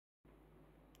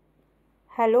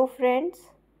Hello friends,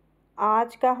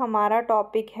 आज का हमारा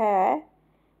टॉपिक है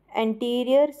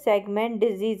anterior segment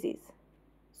disease.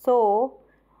 So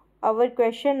our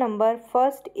question number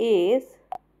first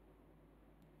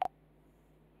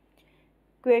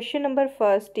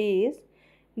is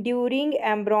during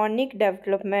embryonic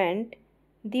development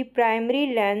the primary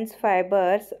lens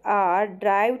fibers are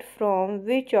derived from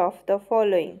which of the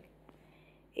following?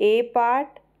 A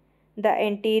part, the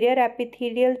anterior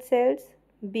epithelial cells.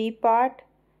 B part,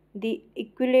 the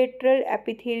equilateral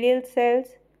epithelial cells.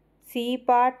 C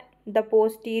part, the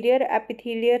posterior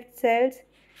epithelial cells.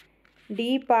 D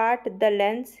part, the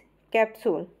lens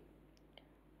capsule.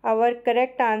 Our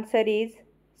correct answer is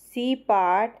C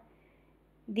part,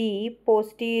 the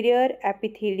posterior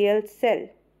epithelial cell.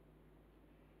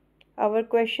 Our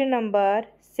question number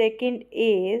second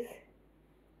is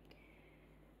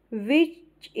which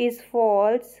is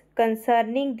false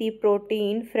concerning the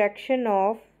protein fraction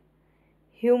of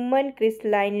human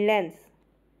crystalline lens?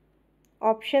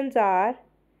 Options are: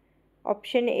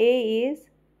 option A is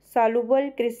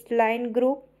soluble crystalline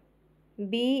group,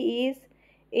 B is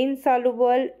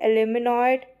insoluble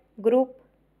aluminide group,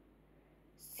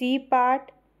 C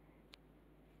part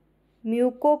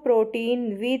mucoprotein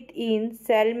within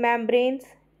cell membranes,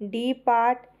 D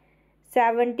part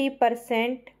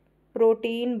 70%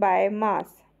 protein by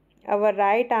mass. Our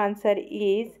right answer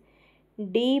is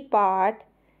D part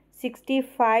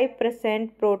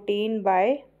 65% protein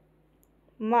by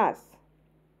mass.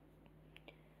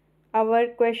 Our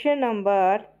question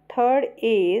number third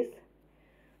is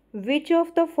which of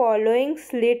the following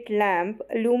slit lamp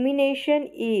illumination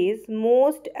is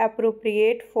most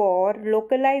appropriate for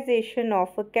localization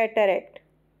of a cataract?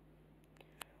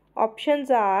 Options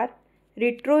are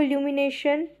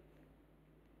retroillumination,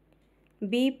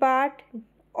 B part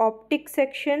optic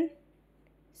section,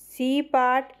 C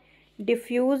part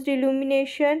diffused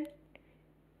illumination,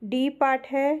 D part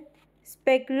है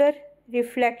specular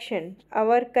reflection.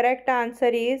 Our correct answer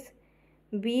is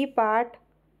B part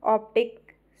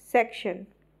optic section.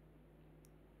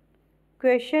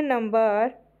 Question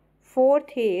number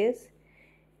fourth is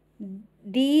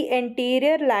the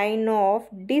anterior line of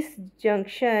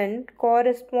disjunction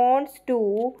corresponds to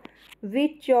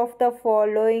which of the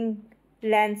following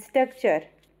lens structure?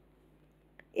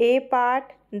 A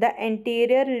part, the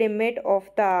anterior limit of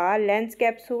the lens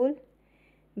capsule.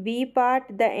 B part,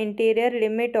 the anterior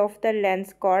limit of the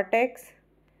lens cortex.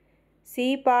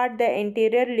 C part, the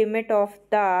anterior limit of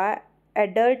the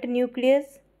adult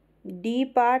nucleus. D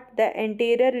part, the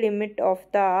anterior limit of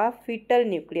the fetal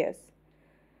nucleus.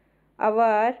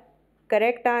 Our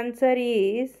correct answer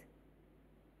is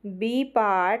B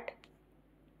part,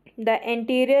 the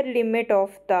anterior limit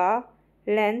of the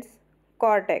lens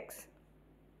cortex.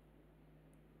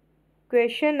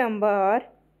 Question number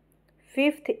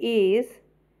fifth is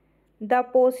the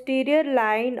posterior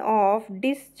line of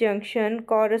disjunction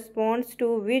corresponds to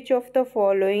which of the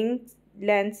following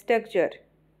lens structure?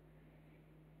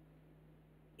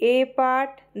 A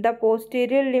part, the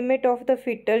posterior limit of the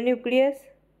fetal nucleus.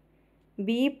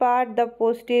 B part, the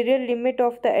posterior limit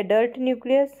of the adult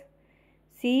nucleus.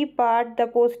 C part, the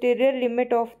posterior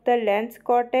limit of the lens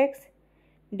cortex.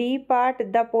 D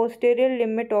part, the posterior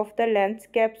limit of the lens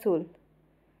capsule.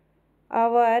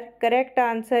 Our correct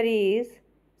answer is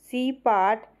C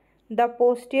part, the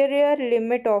posterior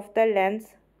limit of the lens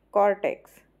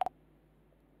cortex.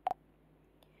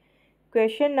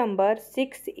 Question number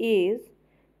 6 is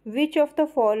which of the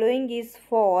following is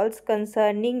false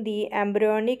concerning the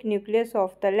embryonic nucleus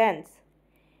of the lens?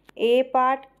 A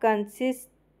part consists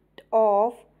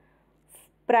of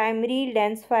primary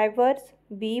lens fibers.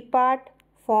 B part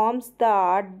forms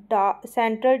the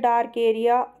central dark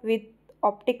area with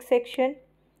optic section.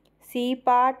 C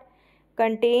part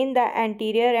contain the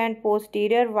anterior and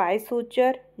posterior Y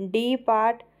suture. D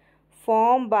part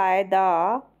formed by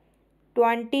the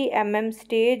 20 mm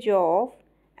stage of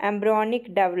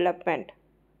embryonic development.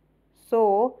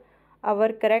 So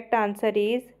our correct answer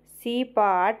is C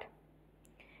part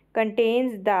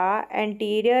contains the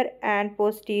anterior and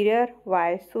posterior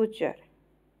Y suture.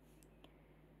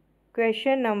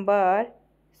 Question number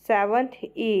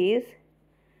 7th is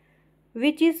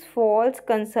which is false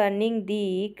concerning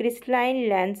the crystalline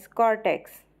lens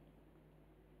cortex?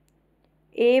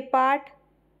 A part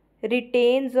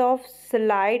retains of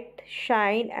slight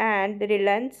shine and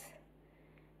brilliance.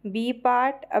 B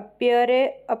part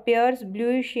appears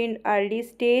bluish in early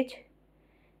stage.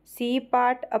 C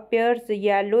part appears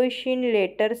yellowish in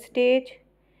later stage.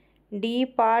 D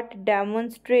part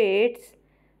demonstrates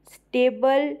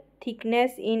stable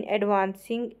thickness in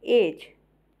advancing age.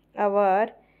 Our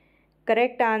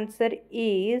correct answer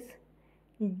is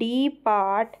D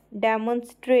part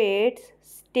demonstrates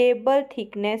stable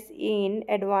thickness in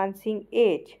advancing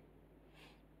age.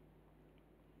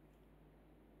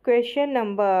 Question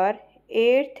number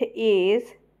 8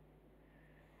 is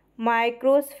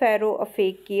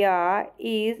microspherophakia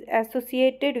is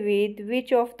associated with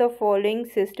which of the following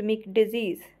systemic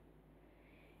disease?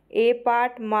 A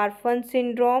part Marfan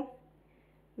syndrome,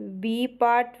 B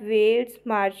part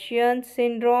Wales-Martian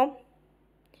syndrome,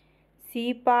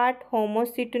 C part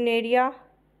homocystinuria,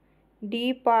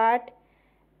 D part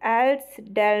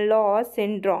Ehlers-Danlos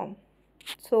syndrome.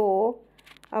 So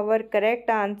our correct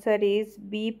answer is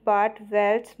B part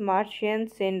Wales-Martian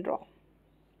syndrome.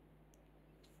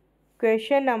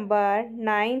 Question number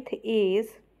 9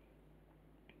 is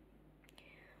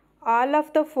all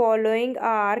of the following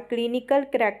are clinical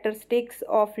characteristics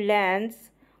of lens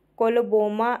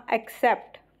coloboma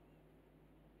except.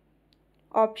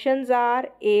 Options are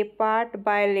A part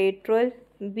bilateral,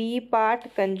 B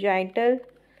part congenital,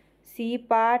 C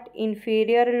part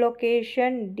inferior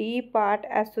location, D part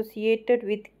associated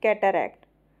with cataract.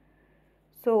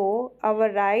 So our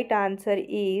right answer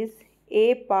is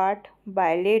A part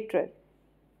bilateral.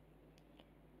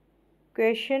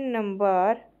 Question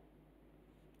number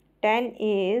 10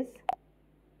 is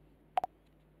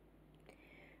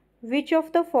which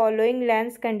of the following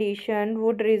lens condition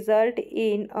would result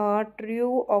in a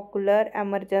true ocular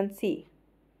emergency?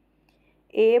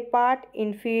 A part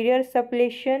inferior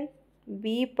subluxation,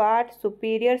 B part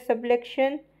superior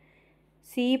subluxation,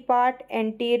 C part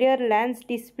anterior lens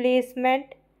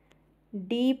displacement,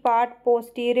 D part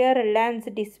posterior lens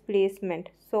displacement.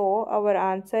 So our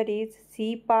answer is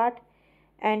C part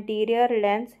anterior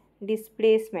lens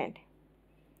displacement.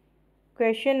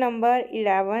 Question number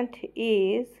 11th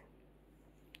is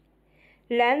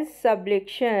lens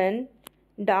subluxation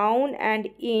down and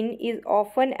in is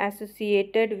often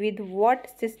associated with what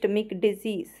systemic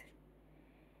disease?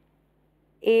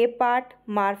 A part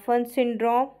Marfan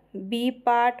syndrome, B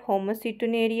part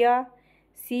homocystinuria,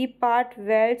 C part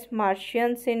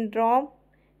Wells-Martian syndrome,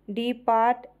 D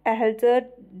part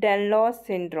Ehlers-Danlos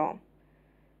syndrome.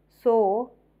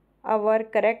 So our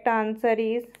correct answer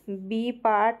is B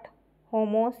part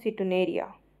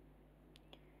homocystinuria.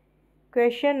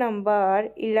 Question number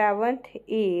 11th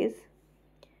is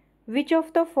which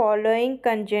of the following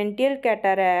congenital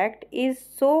cataract is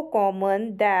so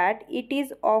common that it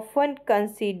is often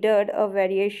considered a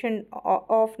variation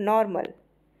of normal?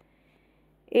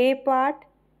 A part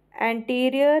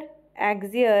anterior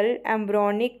axial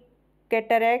embryonic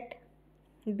cataract,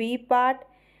 B part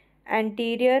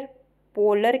anterior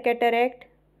polar cataract,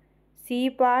 C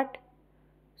part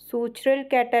sutural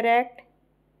cataract,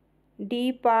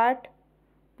 D part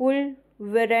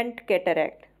pulverant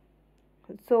cataract.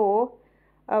 So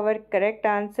our correct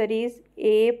answer is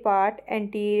A part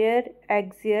anterior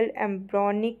axial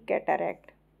embryonic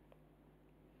cataract.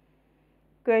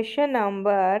 Question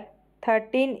number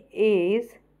 13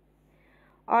 is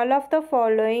all of the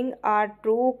following are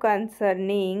true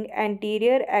concerning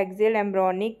anterior axial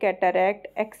embryonic cataract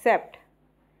except.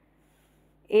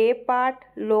 A part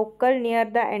local near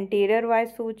the anterior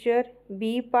wide suture,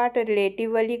 B part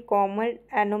relatively common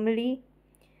anomaly,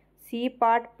 C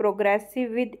part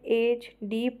progressive with age,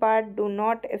 D part do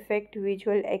not affect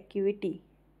visual acuity.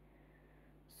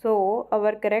 So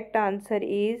our correct answer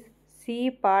is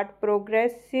C part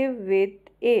progressive with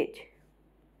age.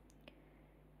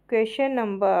 Question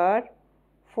number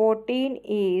 14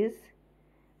 is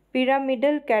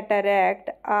pyramidal cataract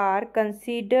are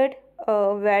considered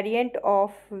a variant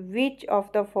of which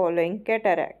of the following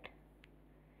cataract?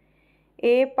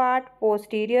 A part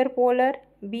posterior polar,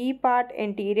 B part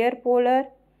anterior polar,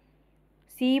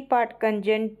 C part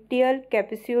congenital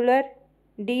capsular,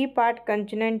 D part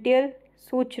congenital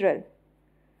sutural.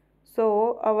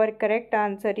 So our correct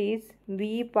answer is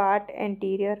B part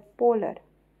anterior polar.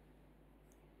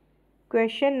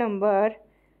 Question number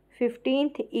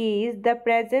 15th is the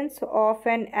presence of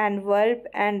an envelope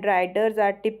and riders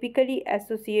are typically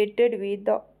associated with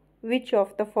which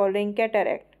of the following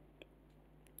cataract?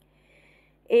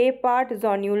 A part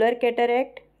zonular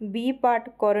cataract, B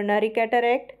part coronary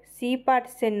cataract, C part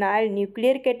senile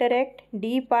nuclear cataract,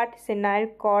 D part senile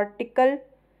cortical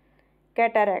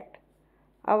cataract.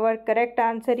 Our correct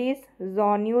answer is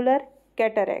zonular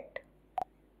cataract.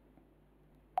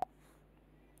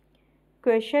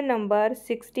 Question number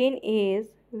 16 is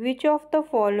which of the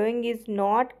following is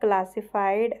not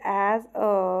classified as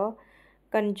a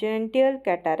congenital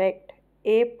cataract?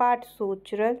 A part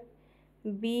sutural,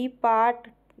 B part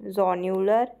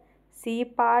zonular, C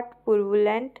part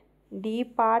purulent, D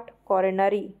part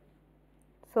coronary.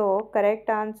 So correct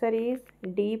answer is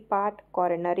D part,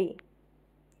 coronary.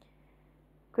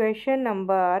 Question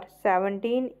number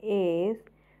 17 is,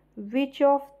 which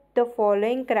of the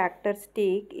following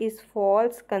characteristic is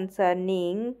false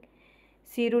concerning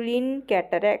cerulean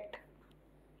cataract?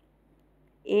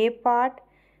 A part,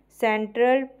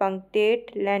 central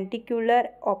punctate lenticular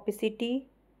opacity.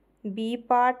 B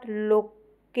part,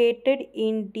 located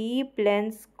in deep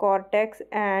lens cortex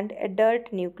and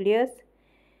adult nucleus.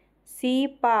 C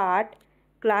part,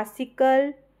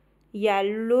 classical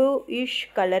yellowish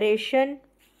coloration.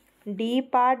 D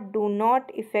part, do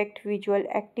not affect visual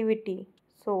activity.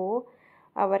 So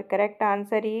our correct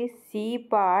answer is C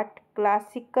part,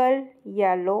 classical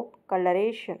yellow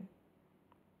coloration.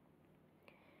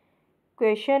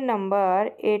 Question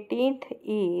number 18th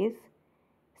is,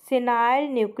 senile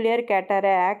nuclear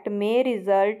cataract may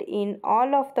result in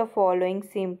all of the following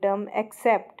symptoms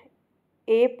except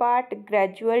A part,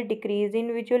 gradual decrease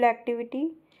in visual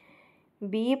activity.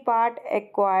 B part,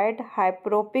 acquired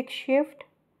hyperopic shift.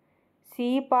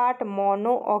 C part,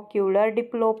 monoocular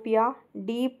diplopia.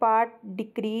 D part,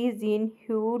 decrease in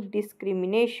hue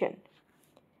discrimination.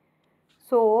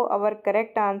 So our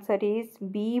correct answer is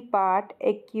B part,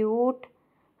 acute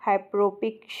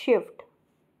hyperopic shift.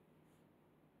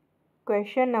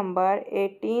 Question number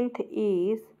 18th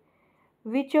is,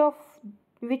 which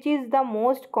is the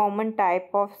most common type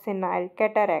of senile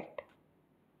cataract?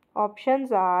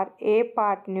 Options are A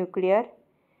part, nuclear.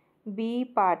 B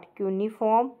part,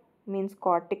 cuneiform means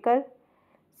cortical.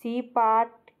 C part,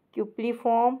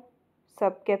 cupliform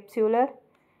subcapsular.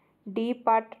 D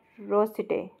part,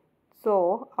 rosette.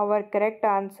 So our correct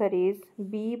answer is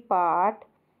B part,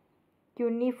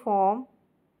 cuneiform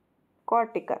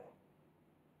cortical.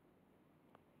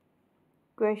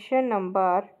 Question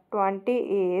number 20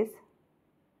 is,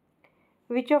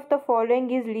 which of the following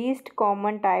is least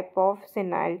common type of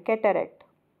senile cataract?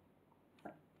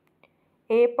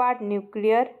 A part,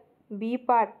 nuclear. B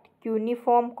part,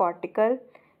 cuneiform cortical.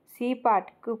 C part,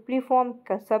 cupliform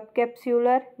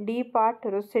subcapsular. D part,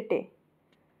 rosette.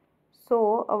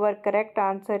 So our correct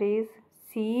answer is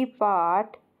C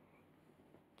part,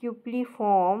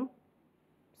 cupliform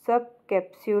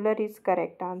subcapsular is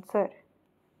correct answer.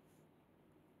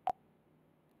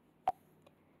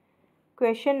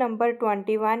 Question number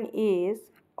 21 is,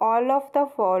 all of the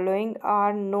following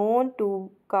are known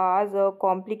to cause a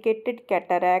complicated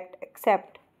cataract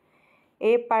except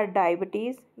A part,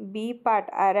 diabetes. B part,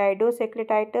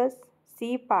 iridocyclitis.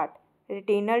 C part,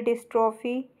 retinal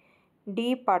dystrophy.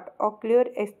 D part, ocular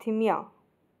asthenia.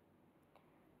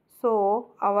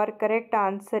 So our correct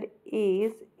answer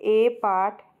is A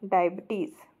part,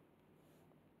 diabetes.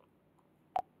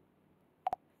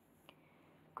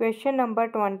 Question number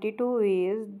 22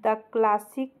 is, the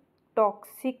classic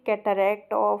toxic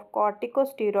cataract of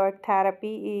corticosteroid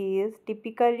therapy is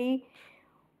typically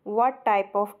what type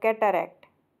of cataract?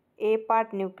 A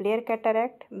part, nuclear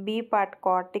cataract. B part,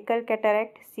 cortical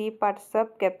cataract. C part,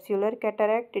 subcapsular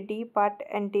cataract. D part,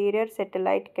 anterior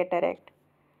satellite cataract.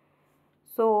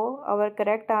 So our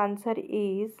correct answer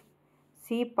is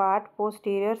C part,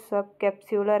 posterior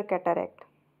subcapsular cataract.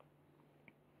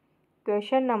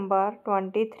 Question number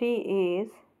 23 is,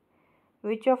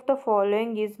 which of the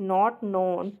following is not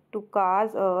known to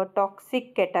cause a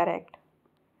toxic cataract?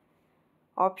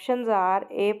 Options are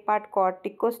A part,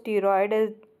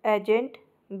 corticosteroid agent.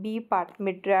 B part,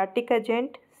 mydriatic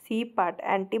agent. C part,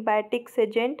 antibiotics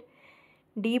agent.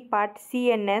 D part,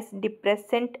 CNS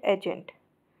depressant agent.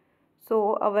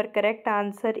 So our correct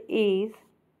answer is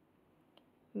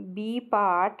B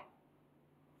part,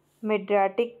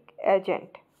 mydriatic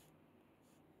agent.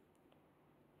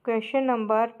 Question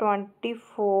number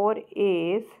 24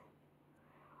 is,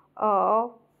 a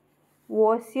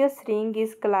osseous ring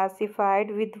is classified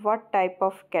with what type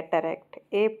of cataract?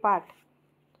 A part,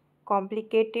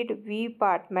 complicated. B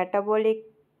part, metabolic.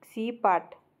 C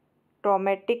part,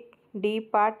 traumatic. D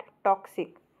part,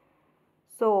 toxic.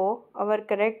 So our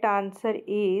correct answer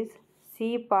is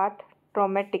C part,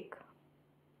 traumatic.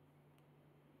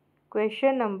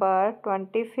 Question number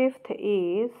 25th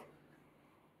is,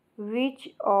 which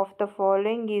of the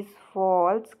following is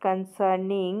false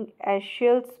concerning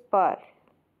Escherichs spur?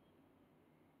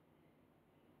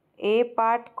 A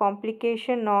part,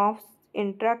 complication of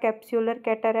intracapsular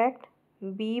cataract.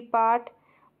 B part,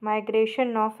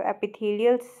 migration of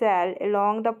epithelial cell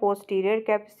along the posterior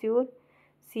capsule.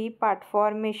 C part,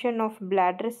 formation of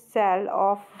bladder cell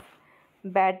of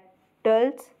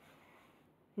Baddel's.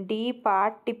 D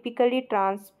part, typically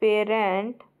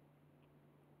transparent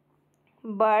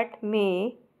but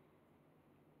may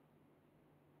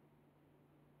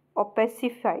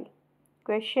opacify.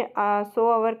 So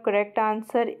our correct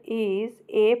answer is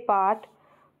A part,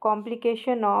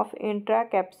 complication of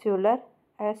intracapsular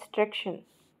restriction.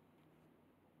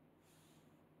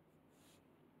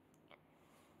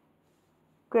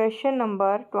 Question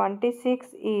number 26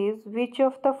 is which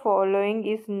of the following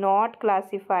is not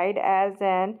classified as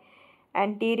an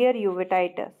anterior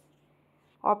uveitis?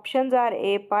 Options are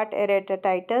A part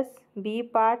eretatitis, B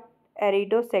part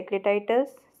iridocyclitis,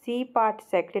 C part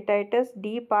cyclitis,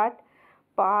 D part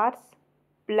pars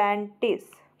plantis.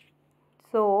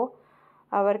 So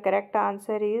our correct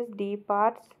answer is D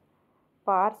part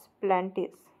pars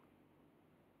plantis.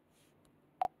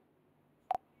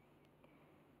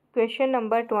 Question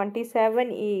number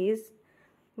 27 is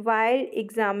while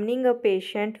examining a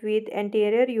patient with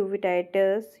anterior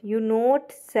uveitis, you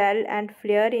note cell and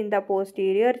flare in the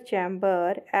posterior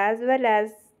chamber as well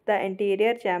as the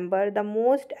anterior chamber. The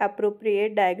most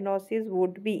appropriate diagnosis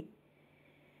would be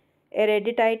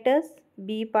eretatitis,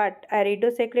 B part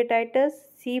iridocyclitis,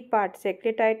 C part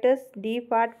cyclitis, D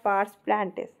part pars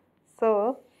plantis.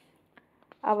 So,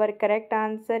 our correct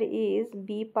answer is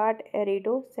B part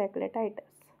iridocyclitis.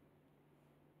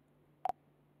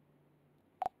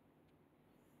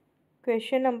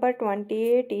 Question number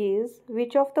 28 is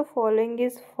which of the following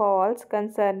is false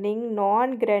concerning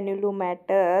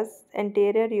non-granulomatous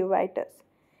anterior uveitis?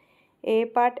 A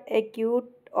part acute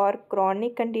or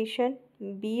chronic condition,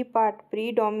 B part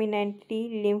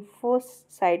predominantly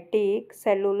lymphocytic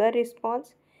cellular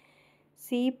response,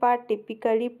 C part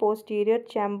typically posterior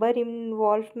chamber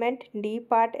involvement, D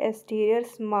part exterior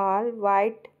small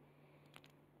white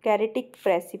keratic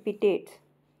precipitates.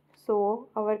 So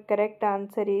our correct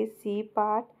answer is C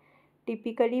part,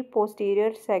 typically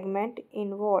posterior segment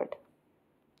involved.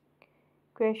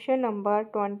 Question number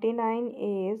 29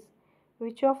 is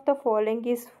which of the following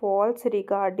is false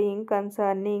regarding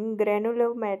concerning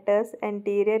granulomatous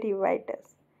anterior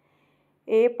uveitis?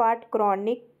 A part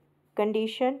chronic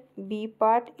condition, B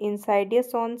part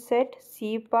insidious onset,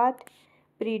 C part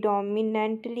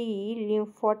predominantly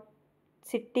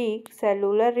lymphocytic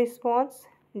cellular response,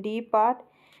 D part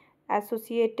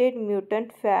associated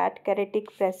mutant fat keratic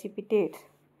precipitates.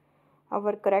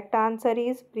 Our correct answer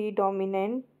is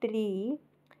predominantly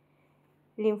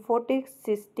lymphocytic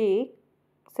cystic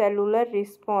cellular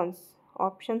response.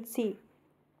 Option C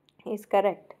is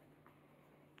correct.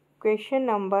 Question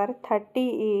number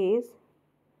 30 is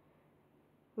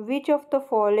which of the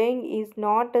following is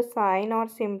not a sign or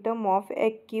symptom of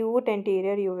acute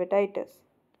anterior uveitis?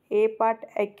 A part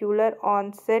ocular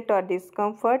onset or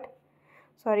discomfort,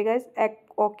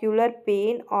 ocular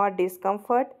pain or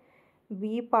discomfort,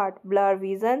 B part blur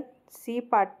vision, C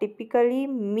part typically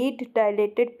mid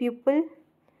dilated pupil,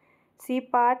 C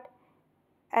part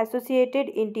associated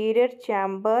interior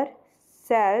chamber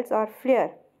cells or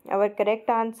flare. Our correct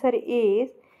answer is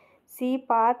C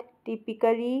part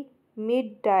typically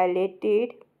mid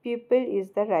dilated pupil is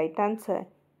the right answer.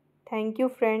 Thank you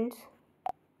friends.